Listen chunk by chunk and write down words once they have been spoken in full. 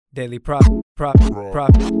Daily profit,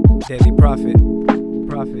 daily profit,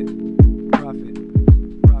 profit.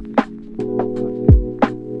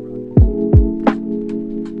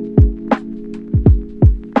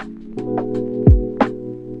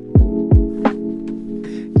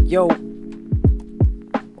 Yo,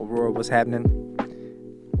 Aurora, what's happening?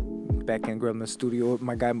 Back in Gremlin Studio with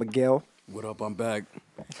my guy Miguel. What up? I'm back.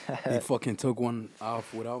 He fucking took one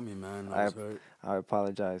off without me, man. I was hurt. I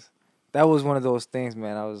apologize. That was one of those things,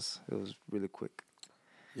 man. It was really quick.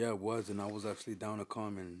 Yeah, it was, and I was actually down to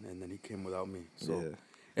come, and then he came without me. So, Yeah.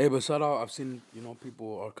 hey, but shout out. I've seen,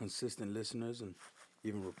 people are consistent listeners and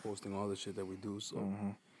even reposting all the shit that we do. So,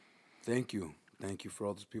 Thank you for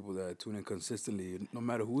all those people that tune in consistently, no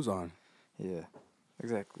matter who's on. Yeah,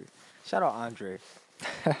 exactly. Shout out Andre.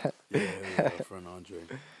 Yeah, our friend Andre,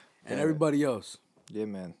 and everybody else. Yeah,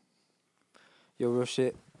 man. Yo, real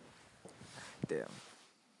shit. Damn.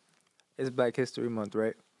 It's Black History Month,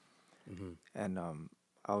 right? Mm-hmm. And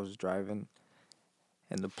I was driving,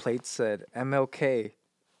 and the plate said MLK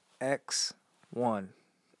X1.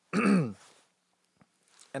 And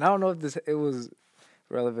I don't know if it was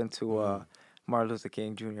relevant to Martin Luther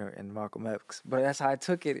King Jr. and Malcolm X, but that's how I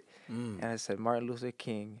took it. And it said Martin Luther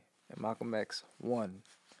King and Malcolm X won.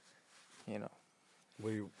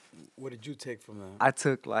 What did you take from that? I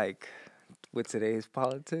took, like, with today's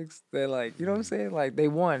politics, they're like, you know what I'm saying? Like, they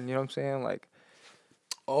won, you know what I'm saying? Like,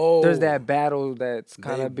 there's that battle that's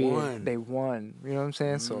kind of they won, you know what I'm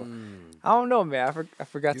saying? So, I don't know, man. I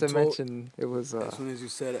forgot to mention it was... as soon as you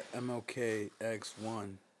said MLK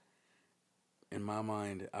X1, in my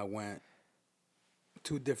mind, I went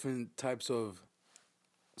two different types of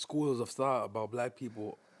schools of thought about black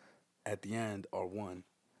people at the end are one.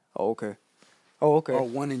 Oh, okay. Or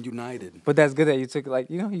one and united. But that's good that you took it, like,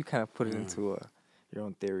 you kind of put it into your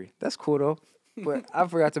own theory. That's cool, though. But I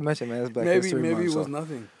forgot to mention, man, it's Black History Month. Maybe it was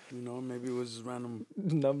nothing. Maybe it was just random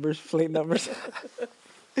numbers, plate numbers.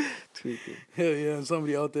 Tweaking. Hell yeah, and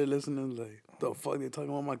somebody out there listening like, the fuck they talking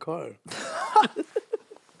about my car? I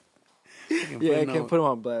can't put them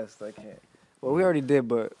on blast. I can't. Well, we already did,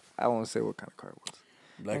 but I won't say what kind of car it was.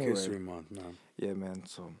 Black History Month, man. Yeah, man.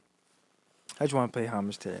 So I just want to pay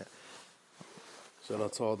homage to that. Shout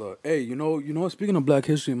out to all the... Hey, speaking of Black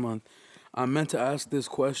History Month, I meant to ask this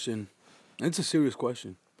question. It's a serious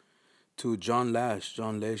question. To John Lash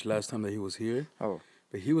last time that he was here. Oh.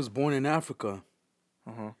 But he was born in Africa.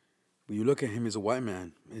 Uh-huh. But you look at him, he's a white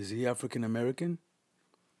man. Is he African American?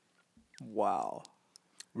 Wow.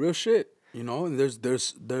 Real shit. And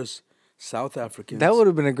there's South Africans. That would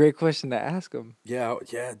have been a great question to ask him. Yeah,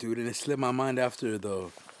 dude. And it slipped my mind after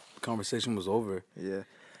the conversation was over. Yeah.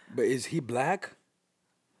 But is he black?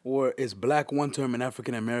 Or is black one term and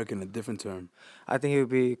African American a different term? I think he would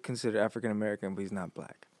be considered African American, but he's not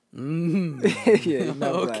black. Yeah, he's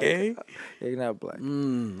not okay. Black. Yeah, he's not black.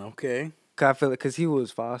 Okay. I feel it because he was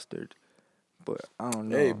fostered, but I don't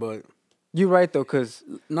know. Hey, but you're right though, cause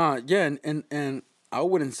and I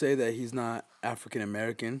wouldn't say that he's not African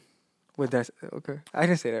American. Wait, that's okay. I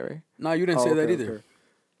didn't say that, right? No, you didn't say that either.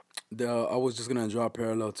 Okay. I was just gonna draw a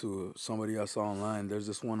parallel to somebody I saw online. There's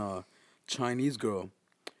this one Chinese girl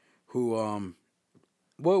who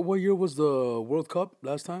what year was the World Cup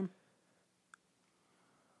last time?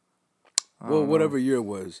 Well, whatever year it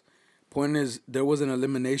was. Point is, there was an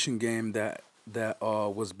elimination game that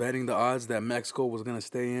was betting the odds that Mexico was gonna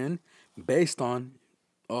stay in, based on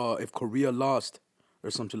if Korea lost or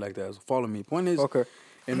something like that. So follow me. Point is,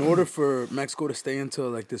 in order for Mexico to stay into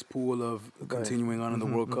like this pool of continuing on in the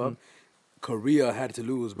World Cup, Korea had to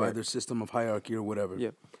lose by their system of hierarchy or whatever.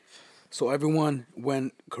 Yep. So everyone,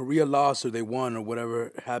 when Korea lost or they won or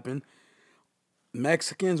whatever happened,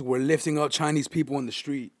 Mexicans were lifting up Chinese people in the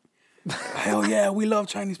street. Hell yeah, we love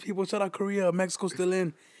Chinese people. Shout out Korea. Mexico's still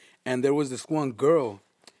in. And there was this one girl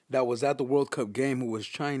that was at the World Cup game who was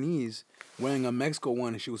Chinese, wearing a Mexico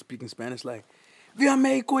one, and she was speaking Spanish like, Viva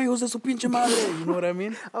Mexico, hijos de su pinche madre. You know what I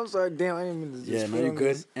mean? I'm sorry, damn, I didn't mean to just no, you're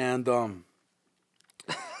good. This. And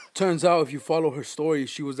turns out, if you follow her story,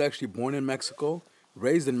 she was actually born in Mexico,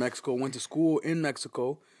 raised in Mexico, went to school in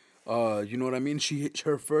Mexico. You know what I mean?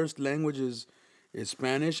 Her first language is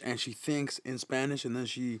Spanish, and she thinks in Spanish, and then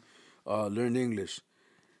she learned English.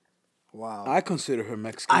 Wow. I consider her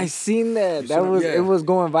Mexican. I seen that. It was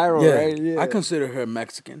going viral, right? Yeah. I consider her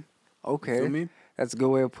Mexican. Okay. You feel me? That's a good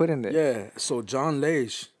way of putting it. Yeah. So John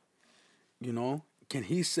Lash, can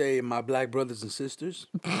he say my black brothers and sisters?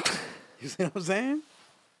 You see what I'm saying?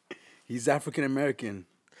 He's African American.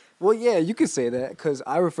 Well, yeah, you could say that because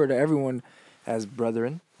I refer to everyone as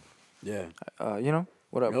brethren. Yeah.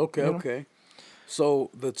 What up? Okay.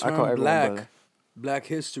 So the term black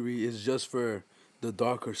history is just for the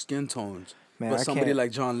darker skin tones. Man, But I somebody can't.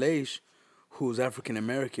 like John Laish, who's African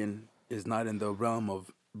American, is not in the realm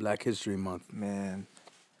of Black History Month. Man,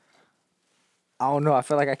 I don't know. I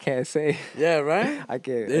feel like I can't say. Yeah, right. I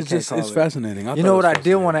can't. I It's can't just it's call it. fascinating. You know what I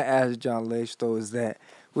did want to ask John Lynch though is that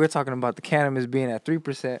we are talking about the cannabis being at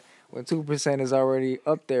 3% when 2% is already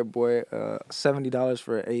up there, boy. $70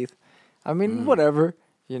 for an eighth. I mean, whatever,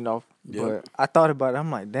 you know. Yep. But I thought about it. I'm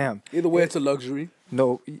like, damn. Either way, it's a luxury.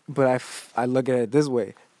 No, but I look at it this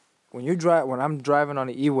way. When I'm driving on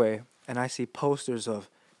the E-way and I see posters of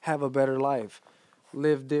 "Have a better life,"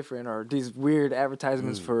 "Live different," or these weird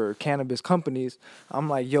advertisements for cannabis companies, I'm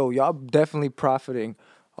like, yo, y'all definitely profiting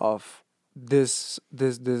off this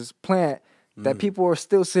plant that people are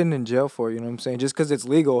still sitting in jail for. You know what I'm saying? Just because it's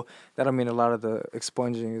legal, that don't mean a lot of the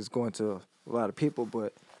expunging is going to a lot of people.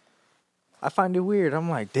 But I find it weird. I'm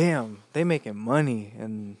like, damn, they making money,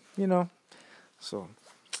 and you know, so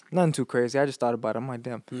nothing too crazy. I just thought about it. I'm like,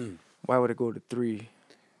 damn, why would it go to 3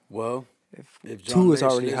 Well, if John 2 is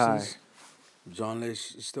Lynch already high? listens, John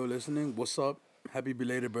Lynch is still listening. What's up? Happy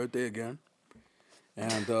belated birthday again.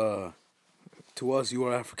 And to us, you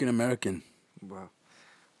are African American. Wow.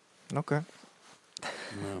 Okay.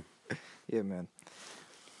 Yeah. Yeah, man.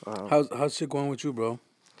 How's shit going with you, bro?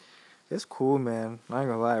 It's cool, man. I ain't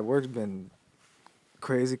gonna lie. Work's been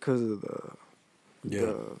crazy because of the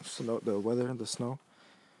snow, the weather, the snow.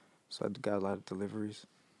 So I got a lot of deliveries.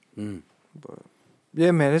 But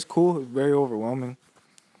yeah, man, it's cool. It's very overwhelming.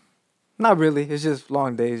 Not really. It's just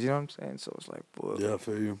long days. You know what I'm saying? So it's like, boy. Yeah, I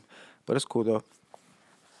feel you. But it's cool though.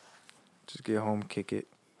 Just get home, kick it.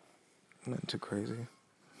 Nothing too crazy.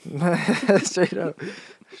 Straight up.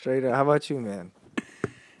 Straight up. How about you, man?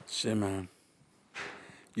 Shit, man.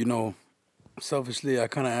 You know, selfishly, I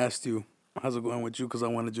kind of asked you, how's it going with you? Because I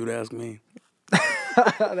wanted you to ask me.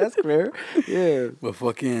 That's clear. Yeah. But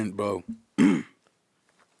fucking, bro.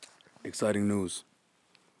 Exciting news.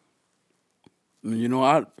 You know,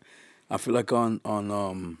 I feel like on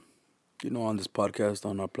this podcast,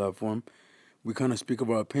 on our platform, we kind of speak of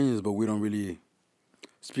our opinions, but we don't really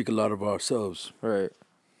speak a lot of ourselves. Right.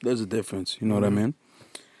 There's a difference, you know what I mean?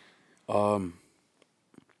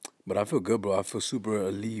 But I feel good, bro. I feel super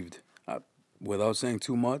relieved. Without saying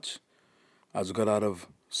too much, I just got out of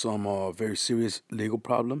some very serious legal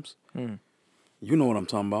problems. You know what I'm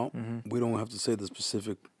talking about. We don't have to say the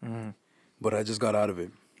specific, but I just got out of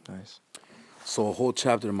it. Nice. So a whole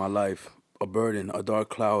chapter in my life, a burden, a dark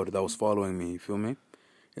cloud that was following me, you feel me?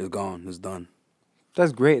 It's gone. It's done.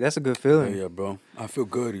 That's great. That's a good feeling. Yeah, bro. I feel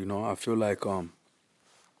good, you know. I feel like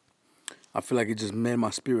it just made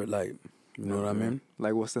my spirit light. You know what I mean?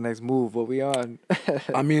 Like, what's the next move? What we on?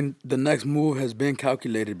 I mean, the next move has been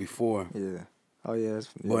calculated before. Yeah. Oh, yeah.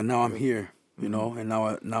 But now I'm here, you know, and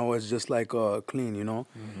now it's just like clean, you know.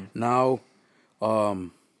 Now,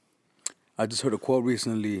 I just heard a quote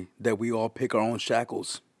recently that we all pick our own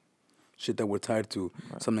shackles, shit that we're tied to.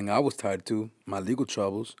 Right. Something I was tied to, my legal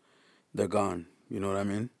troubles, they're gone. You know what I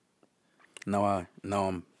mean? Now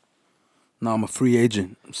I'm a free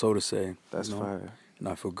agent, so to say. That's fire. And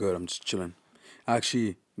I feel good. I'm just chilling. I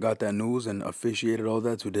actually got that news and officiated all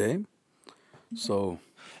that today. So.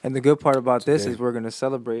 And the good part about this is we're gonna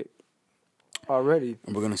celebrate already.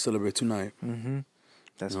 And we're gonna celebrate tonight.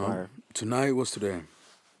 That's fire. Tonight, what's today?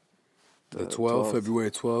 The 12th, February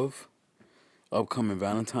 12th. Upcoming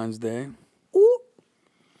Valentine's Day. Ooh.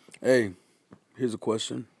 Hey, here's a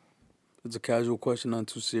question. It's a casual question, not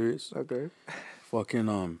too serious. Okay.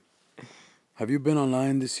 Fucking have you been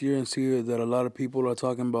online this year and see that a lot of people are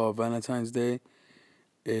talking about Valentine's Day?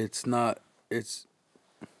 It's not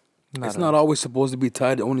always supposed to be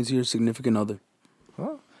tied only to your significant other.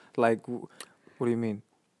 Huh? Like, what do you mean?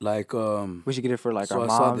 Like we should get it for like our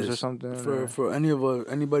moms or something. For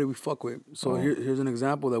anybody we fuck with. So here's an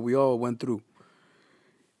example that we all went through.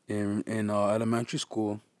 In elementary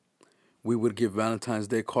school, we would give Valentine's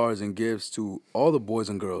Day cards and gifts to all the boys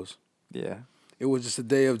and girls. Yeah. It was just a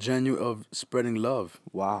day of spreading love.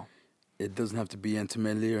 Wow. It doesn't have to be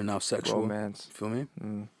intimately or now sexual. Romance. Feel me?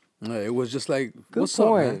 Yeah, it was just like, what's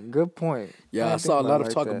up, man? Good point. Yeah, I saw a lot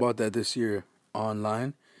of talk about that this year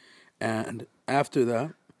online. And after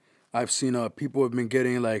that, I've seen people have been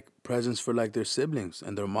getting like presents for like their siblings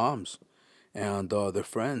and their moms and their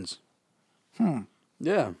friends.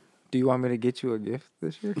 Yeah. Do you want me to get you a gift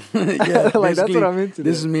this year? Yeah, like that's what I'm into.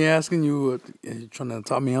 This is me asking you. Are you trying to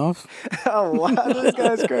top me off? Oh wow, this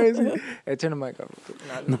guy's crazy. Hey, turn the mic up.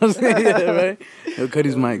 Yeah, right. He'll cut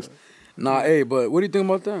his mics. Nah, hey, but what do you think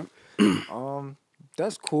about that?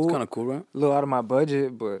 That's cool. It's kind of cool, right? A little out of my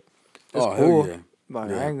budget, but it's cool. Yeah.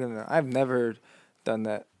 Like, I've never done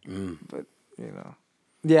that, but you know.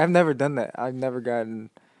 Yeah, I've never done that. I've never gotten.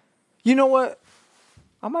 You know what?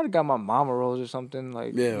 I might have got my mom a rose or something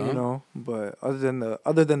like Yeah, huh? But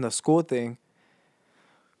other than the school thing,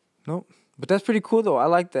 nope. But that's pretty cool though. I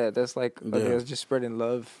like that. That's like Yeah. that's just spreading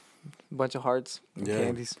love, bunch of hearts and Yeah.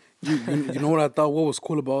 candies. You know what I thought? What was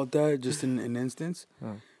cool about that? Just in an instance,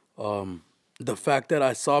 the fact that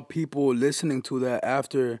I saw people listening to that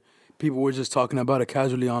after people were just talking about it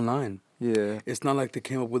casually online. Yeah, It's not like they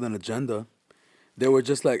came up with an agenda. They were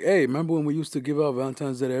just like, "Hey, remember when we used to give out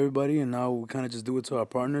Valentine's Day to everybody, and now we kind of just do it to our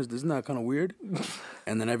partners? Isn't that kind of weird?"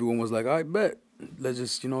 And then everyone was like, "I bet. Let's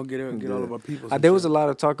just get all of our people." some there was a shit." lot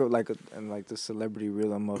of talk of like in like the celebrity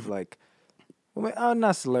realm of like,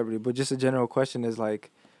 not celebrity, but just a general question is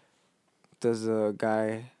like, does a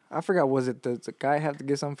guy? I forgot. Does the guy have to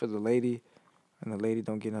get something for the lady, and the lady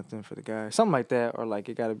don't get nothing for the guy, something like that, or like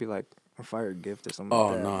it got to be like a fire gift or something Oh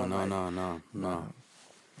like that. no But, no like, no no no!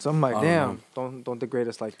 So I'm like, I don't know. damn, don't degrade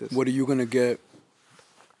us like this. What are you gonna get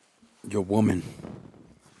your woman?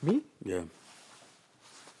 Me? Yeah.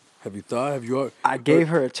 Have you thought? Have you? I gave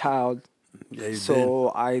her a child, Yeah, you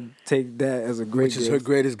so I take that as a did. great Which is gift. her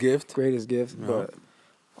greatest gift. Greatest gift, Yeah. but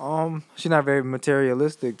she's not very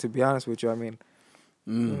materialistic, to be honest with you. I mean,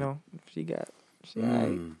 Mm. you know, she alright,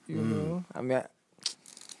 you Mm. know. I mean,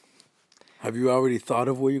 Have you already thought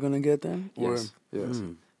of what you're gonna get then? yes.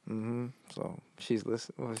 Mm. So she's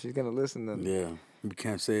listen. Well, she's gonna listen then. Yeah, you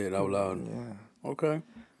can't say it out loud. Yeah, Okay.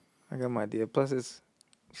 I got my idea. Plus, it's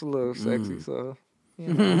a little sexy, Mm. so.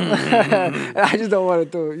 You know. I just don't want to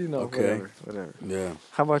throw, Okay. whatever. Yeah.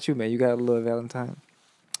 How about you, man? You got a little Valentine?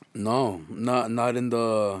 No, not in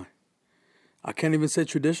the. I can't even say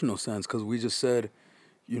traditional sense because we just said,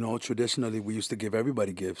 traditionally we used to give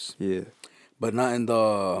everybody gifts, Yeah. but not in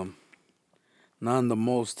the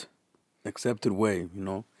most accepted way.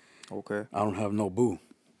 Okay. I don't have no boo.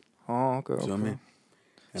 Oh, okay. You know what I Okay. mean?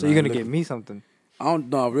 So And you're I gonna look- get me something? I don't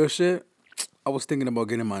know real shit. I was thinking about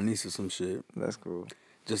getting my niece some shit, That's cool.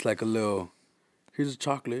 just like a little. Here's a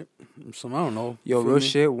chocolate. Some I don't know. Yo, You feel real me?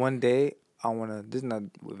 shit. One day, I wanna. This is not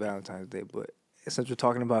with Valentine's Day, but since we're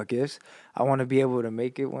talking about gifts, I want to be able to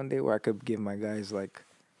make it one day where I could give my guys like,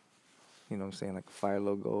 what I'm saying, like a fire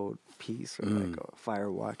logo piece or like a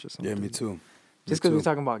fire watch or something. Yeah, me too. Just because we're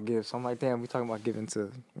talking about gifts, I'm like, damn, we're talking about giving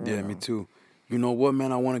to. Yeah, me too. You know what,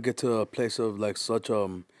 man? I want to get to a place of like such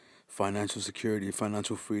financial security,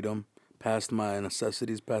 financial freedom, past my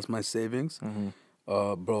necessities, past my savings.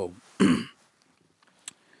 Bro,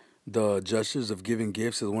 the gestures of giving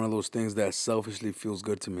gifts is one of those things that selfishly feels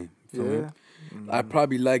good to me. Feel me? I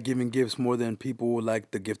probably like giving gifts more than people would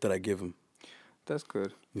like the gift that I give them. That's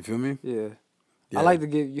good. You feel me? Yeah. Yeah. I like to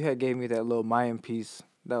give. You had gave me that little Mayan piece.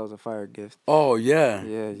 That was a fire gift. Oh yeah.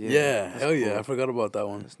 Yeah. Yeah. That's Hell yeah! cool. I forgot about that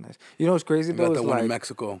one. That's nice. You know what's crazy I though? got It's that one in like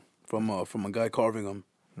Mexico from a guy carving them.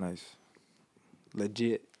 nice,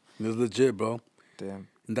 legit. It was legit, bro. Damn.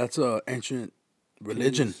 And that's a ancient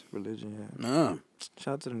religion. Peace, religion. Yeah. Nah.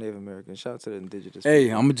 Shout out to the Native Americans. Shout out to the indigenous. Hey,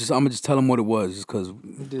 I'm gonna just tell him what it was, just cause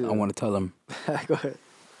Yeah. I want to tell him. Go ahead.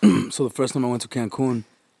 So the first time I went to Cancun,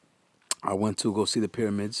 I went to go see the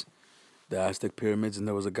pyramids, the Aztec pyramids, and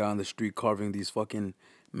there was a guy on the street carving these fucking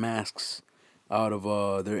masks out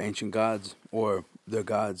of their ancient gods or their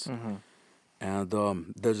gods. And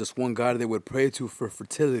there's this one god they would pray to for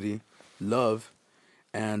fertility, love,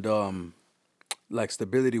 and like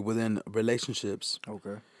stability within relationships.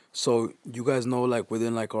 Okay. So you guys know, like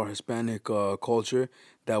within like our Hispanic culture,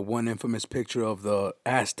 that one infamous picture of the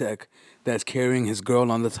Aztec that's carrying his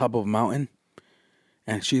girl on the top of a mountain,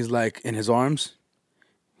 and she's like in his arms.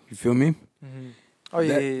 You feel me? Oh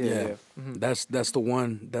yeah, That- yeah. That's the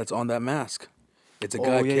one that's on that mask. It's a Oh,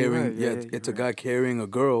 guy yeah, you're carrying right. Yeah, it's you're a guy carrying a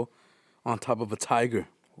girl on top of a tiger.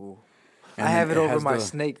 Ooh. And I have then it over has my the-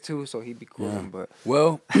 snake too, so he'd be cool. Yeah. But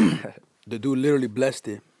Well, the dude literally blessed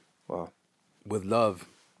it wow, with love.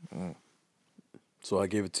 So I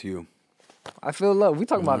gave it to you. I feel love. We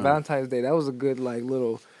talking about Valentine's Day. That was a good like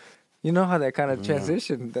little. You know how that kind of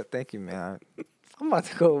transition. That thank you, man. I'm about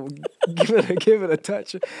to go give it a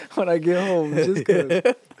touch when I get home. Just cause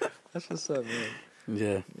that's what's up, man.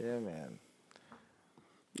 Yeah, Yeah, man.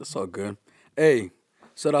 that's all good. Hey,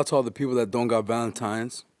 shout out to all the people that don't got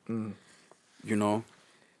Valentines. You know,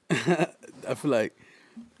 I feel like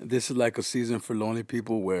this is like a season for lonely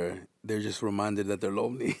people where they're just reminded that they're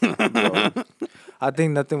lonely. Bro, I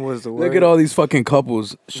think nothing was the word. Look at all these fucking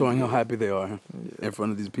couples showing how happy they are in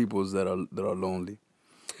front of these people that are lonely.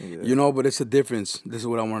 Yeah. You know, but it's a difference. This is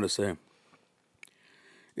what I wanted to say.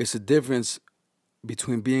 It's a difference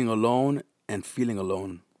between being alone and feeling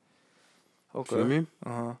alone. Okay. Feel me?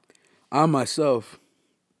 Uh-huh. I myself,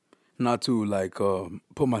 not to like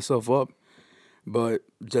put myself up, But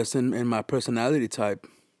just in my personality type,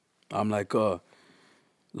 I'm like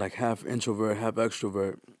half introvert, half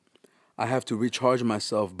extrovert. I have to recharge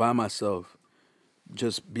myself by myself,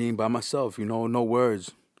 just being by myself, no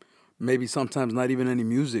words. Maybe sometimes not even any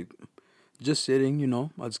music. Just sitting, I'll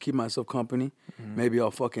just keep myself company. Maybe I'll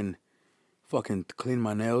fucking clean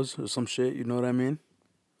my nails or some shit, you know what I mean?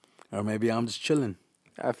 Or maybe I'm just chilling.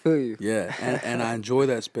 I feel you. Yeah, and I enjoy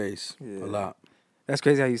that space Yeah. a lot. That's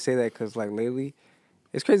crazy how you say that, because, like, lately,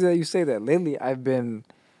 it's crazy that you say that. Lately, I've been,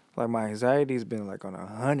 like, my anxiety's been, like, on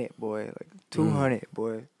 100, boy. Like, 200,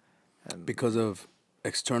 boy. And Because of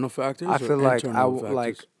external factors I or feel like internal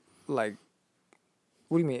factors? like,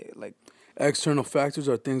 what do you mean? Like, External factors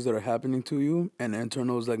are things that are happening to you, and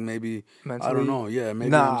internal is like maybe, mentally? I don't know, yeah, maybe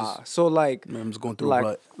Nah. So, like, maybe I'm just going through a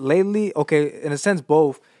rut. lately, okay, in a sense,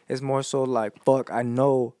 both. It's more so like, fuck, I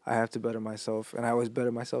know I have to better myself, and I always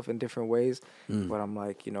better myself in different ways. But I'm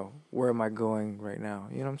like, where am I going right now?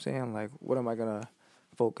 You know what I'm saying? Like, what am I gonna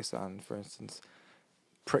focus on? For instance,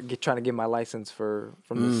 trying to get my license from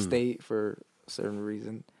the state for a certain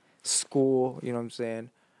reason. School, you know what I'm saying?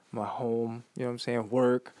 My home, you know what I'm saying?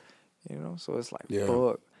 Work, So it's like, Yeah.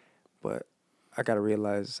 fuck. But I gotta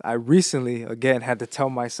realize, I recently again had to tell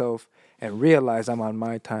myself and realize I'm on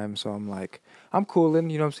my time. So I'm like, I'm cooling,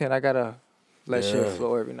 you know what I'm saying? I gotta let shit Yeah.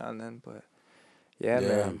 flow every now and then. But yeah, Yeah.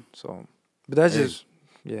 man. So, but that's Hey. just,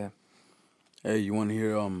 yeah. Hey, you want to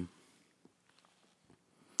hear?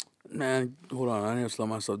 Man, hold on. I need to slow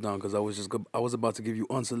myself down because I was about to give you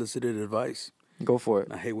unsolicited advice. Go for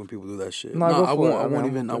it. I hate when people do that shit. No, No, go I for won't. it. I won't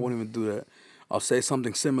I'm even. I open. won't even do that. I'll say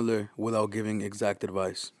something similar without giving exact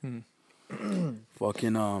advice.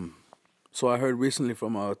 Fucking. So I heard recently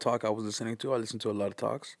from a talk I was listening to. I listen to a lot of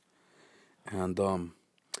talks, and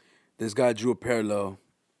this guy drew a parallel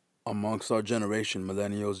amongst our generation,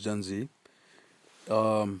 millennials, Gen Z.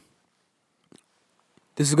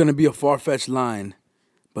 This is gonna be a far-fetched line,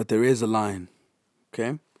 but there is a line.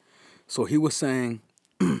 Okay, so he was saying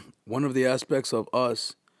one of the aspects of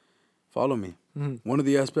us. Follow me. One of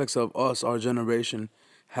the aspects of us, our generation,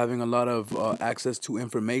 having a lot of access to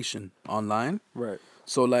information online. Right.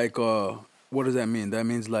 So, like, what does that mean? That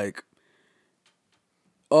means, like,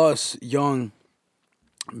 us young,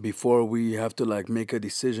 before we have to, like, make a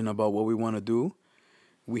decision about what we want to do,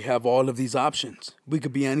 we have all of these options. We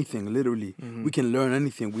could be anything, literally. We can learn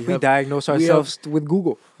anything. We diagnose ourselves with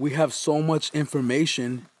Google. We have so much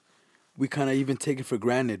information, we kind of even take it for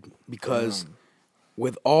granted because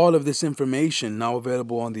with all of this information now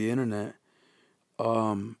available on the internet,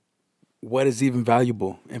 what is even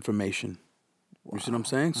valuable information? You see what I'm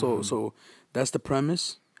saying? So that's the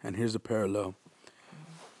premise, and here's the parallel.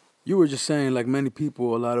 You were just saying, like many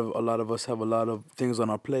people, a lot of us have a lot of things on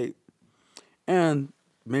our plate, and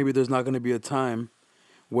maybe there's not going to be a time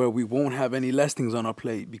where we won't have any less things on our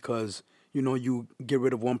plate because you get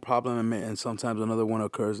rid of one problem and sometimes another one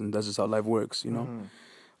occurs, and that's just how life works.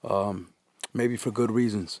 Maybe for good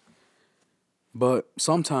reasons, but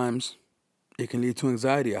sometimes it can lead to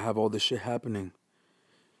anxiety. I have all this shit happening.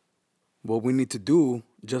 What we need to do,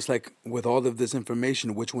 just like with all of this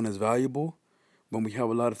information, which one is valuable? When we have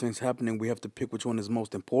a lot of things happening, we have to pick which one is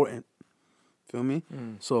most important. Feel me?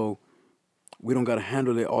 So we don't got to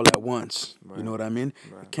handle it all at once. Right. You know what I mean?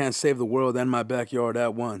 Right. I can't save the world and my backyard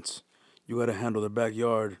at once. You got to handle the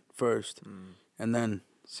backyard first, and then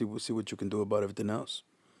see what you can do about everything else.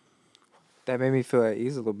 That made me feel at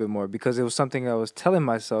ease a little bit more because it was something I was telling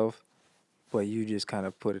myself, but you just kind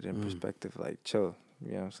of put it in perspective, like, chill.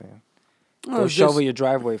 You know what I'm saying? Go shovel your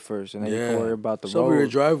driveway first, and then you can worry about the road. Shovel your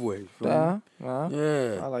driveway. Yeah.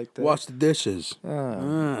 I like that. Wash the dishes.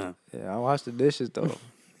 Yeah, I wash the dishes, though.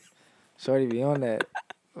 Shorty be on that.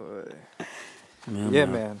 Yeah,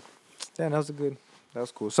 man. Damn, that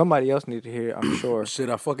was cool. Somebody else needed to hear it, I'm sure. Shit,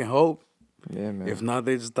 I fucking hope. Yeah, man. If not,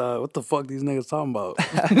 they just thought, what the fuck these niggas talking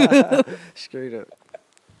about? Straight up.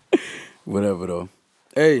 Whatever, though.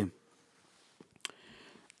 Hey.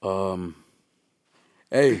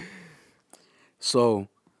 Hey. So,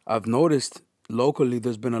 I've noticed locally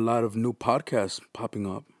there's been a lot of new podcasts popping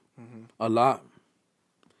up. A lot.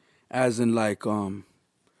 As in, like, bro,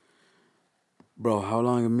 how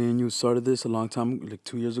long have me and you started this? A long time, like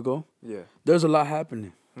 2 years ago? Yeah. There's a lot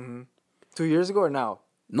happening. 2 years ago or now?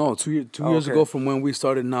 No, 2 years ago from when we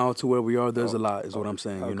started now to where we are, there's a lot, is what I'm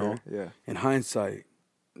saying, you know? Yeah. In hindsight,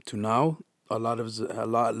 to now, a lot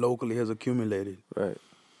locally has accumulated. Right.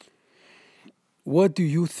 What do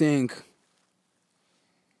you think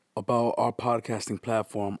about our podcasting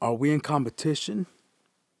platform? Are we in competition?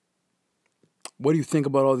 What do you think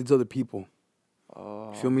about all these other people?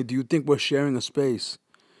 Feel me? Do you think we're sharing a space?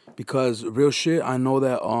 Because real shit, I know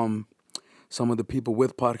that some of the people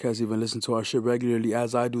with podcasts even listen to our shit regularly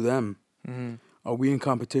as I do them. Mm-hmm. Are we in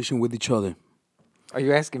competition with each other? Are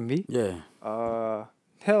you asking me? Yeah.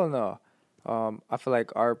 Hell no. I feel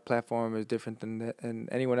like our platform is different than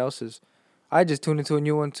anyone else's. I just tuned into a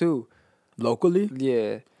new one too. Locally?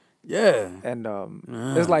 Yeah. Yeah. And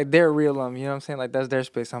it's like their real you know what I'm saying? Like that's their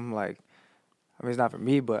space. I'm like, I mean it's not for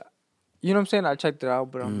me, but you know what I'm saying? I checked it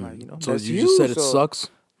out, but I'm like, you know, So that's you just said it so sucks?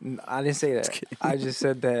 I didn't say that. I just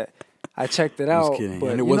said that I checked it Just out. kidding. But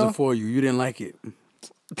And it wasn't for you. You didn't like it.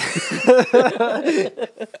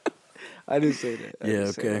 I didn't say that.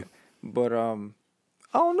 Yeah, okay. But I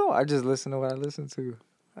don't know. I just listen to what I listen to.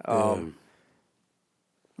 I'm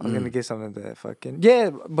gonna get something that fucking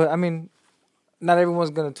but I mean, not everyone's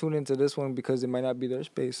gonna tune into this one because it might not be their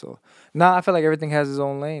space. So I feel like everything has its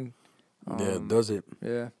own lane. Yeah, does it?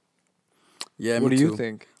 Yeah. Yeah, What me do you too.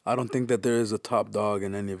 think? I don't think that there is a top dog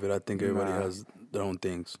in any of it. I think everybody has their own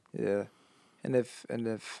things. Yeah, and if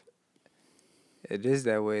it is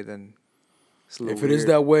that way, then it's a little If it is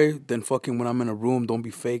that way, then fucking when I'm in a room, don't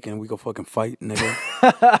be fake and we go fucking fight,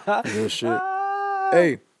 nigga. Real shit.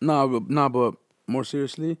 Hey, but more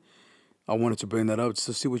seriously, I wanted to bring that up just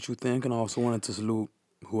to see what you think, and I also wanted to salute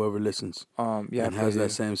whoever listens. Yeah, and has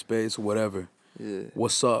that same space, whatever. Yeah.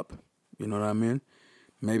 What's up? You know what I mean?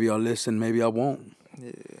 Maybe I'll listen, maybe I won't.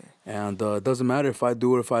 Yeah. And it doesn't matter if I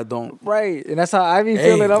do or if I don't. Right, and that's how I be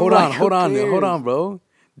Hey, feeling. I'm hold like, hold on, bro.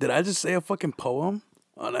 Did I just say a fucking poem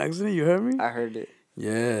on accident? You heard me? I heard it.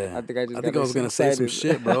 Yeah. I think I just. I think I was gonna say some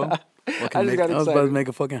shit, bro. I was about to make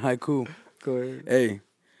a fucking haiku. Go ahead. Hey,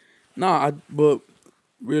 but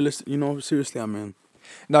realistic, seriously, I mean,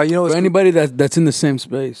 No, you know, for anybody that's in the same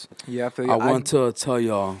space, yeah, I feel you. I want to tell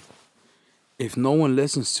y'all, if no one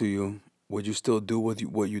listens to you, would you still do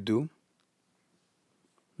what you do?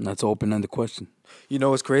 And that's an open-ended question. You know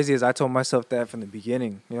what's crazy is I told myself that from the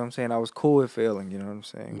beginning. You know what I'm saying? I was cool with failing. You know what I'm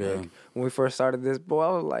saying? Yeah. Like, when we first started this, I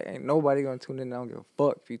was like, ain't nobody gonna tune in. I don't give a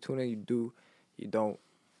fuck. If you tune in, you do. You don't.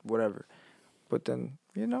 Whatever. But then,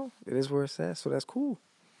 it is where it's at. So that's cool.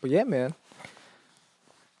 But yeah, man.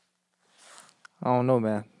 I don't know,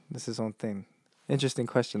 man. This is its own thing. Interesting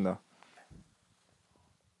question, though.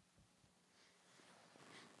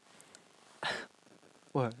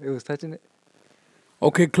 What? It was touching it?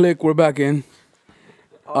 Okay, click. We're back in.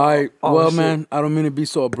 All right. Shit. Man, I don't mean to be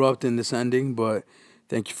so abrupt in this ending, but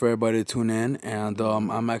thank you for everybody to tune in. And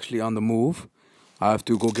I'm actually on the move. I have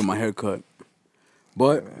to go get my hair cut.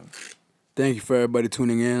 But thank you for everybody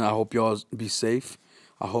tuning in. I hope y'all be safe.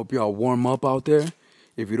 I hope y'all warm up out there.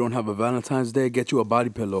 If you don't have a Valentine's Day, get you a body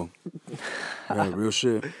pillow. Yeah, real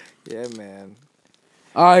shit. Yeah, man.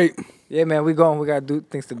 All right. Yeah, man. We going. We got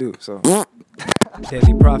things to do. So,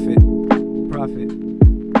 Daily Profit.